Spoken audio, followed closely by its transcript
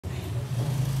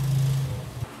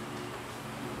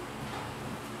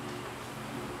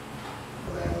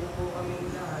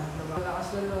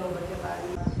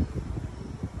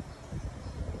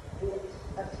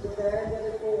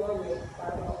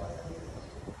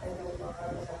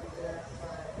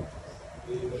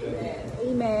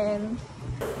Amen.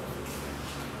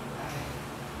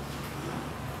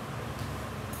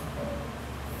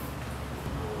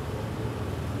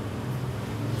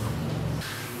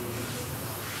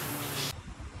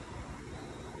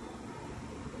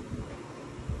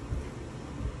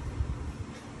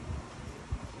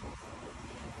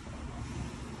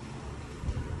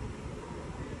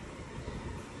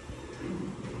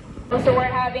 So we're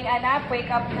having a nap. Wake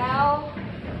up now.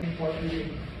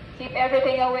 Keep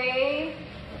everything away.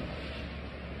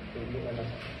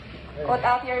 Put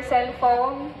out your cell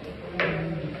phone.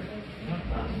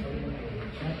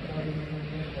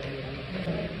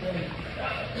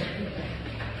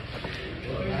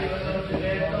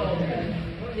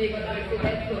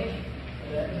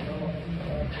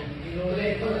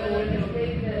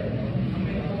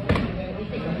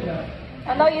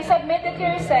 Ano, you submit it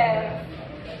yourself.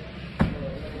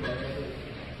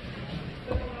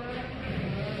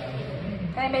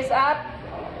 Time is up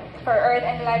for Earth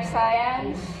and Life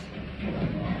Science.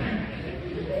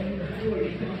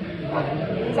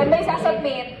 Saan ba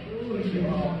isasubmit?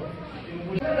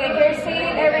 Take your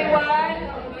seat, everyone.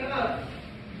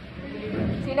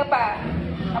 Sino pa?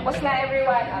 Tapos na,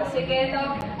 everyone. Sige,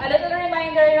 no? A little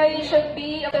reminder, no, you should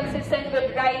be consistent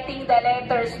with writing the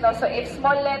letters, no? So, if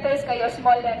small letters kayo,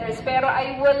 small letters. Pero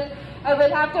I will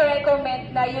have to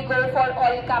recommend na you go for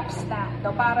all caps na,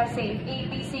 no? Para safe. A,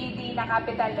 B, C, D na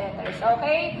capital letters.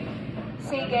 Okay?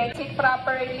 Sige, sit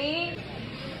properly.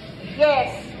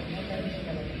 Yes.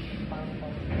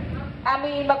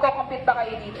 Magko-compute ba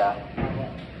kayo dito?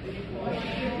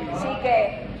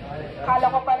 Sige. Kala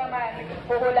ko pa naman,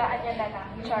 huhulaan nyo na na,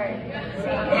 Char.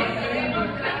 Sige.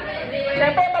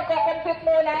 Siyempre, magko-compute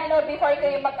muna, no, before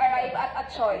kayo mag-arrive at a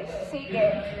choice.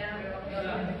 Sige.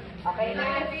 Okay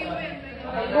na?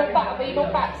 May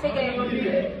lupa. Sige.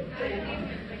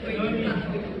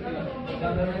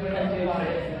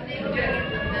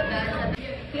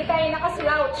 Kita yung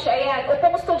nakaslouch. Ayan,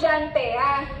 upong estudyante,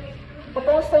 ha?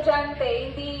 Upong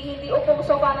estudyante, hindi upong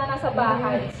sofa na nasa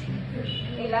bahay.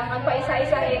 Kailangan pa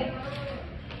isa-isahin.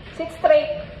 Sit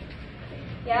straight.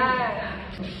 Yan.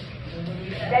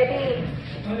 Ready?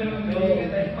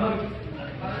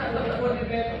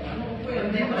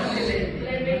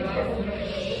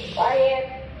 Quiet.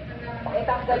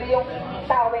 Pakitanggal yung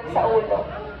towel sa ulo.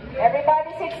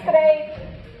 Everybody sit straight.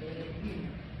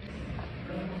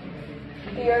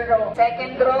 To your row.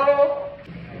 Second row.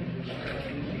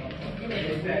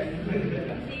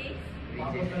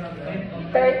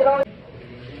 Third row.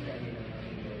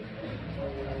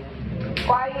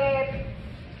 Quiet.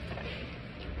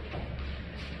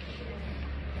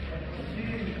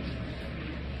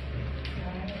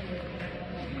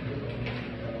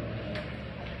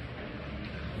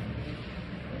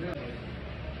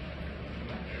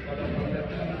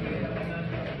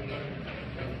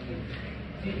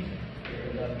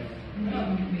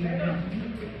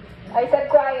 I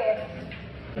said quiet.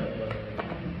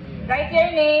 Write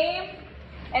your name,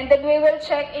 and then we will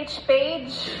check each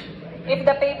page if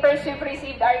the papers you've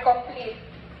received are complete.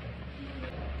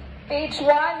 Page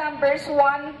 1, numbers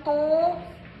 1 to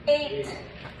 8.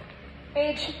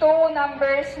 Page 2,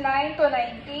 numbers 9 to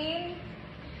 19.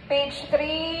 Page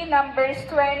 3, numbers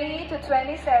 20 to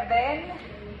 27.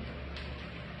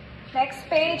 Next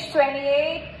page,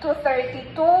 28 to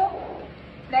 32.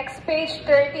 Next page,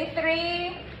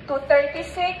 33 to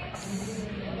 36.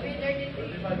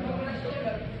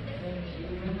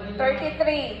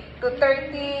 33 to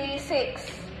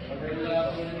 36.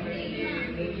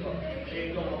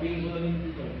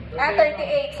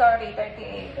 38, sorry,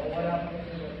 38.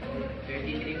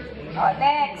 Oh,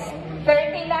 next,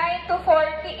 39 to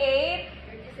 48.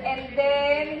 And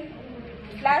then,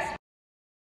 last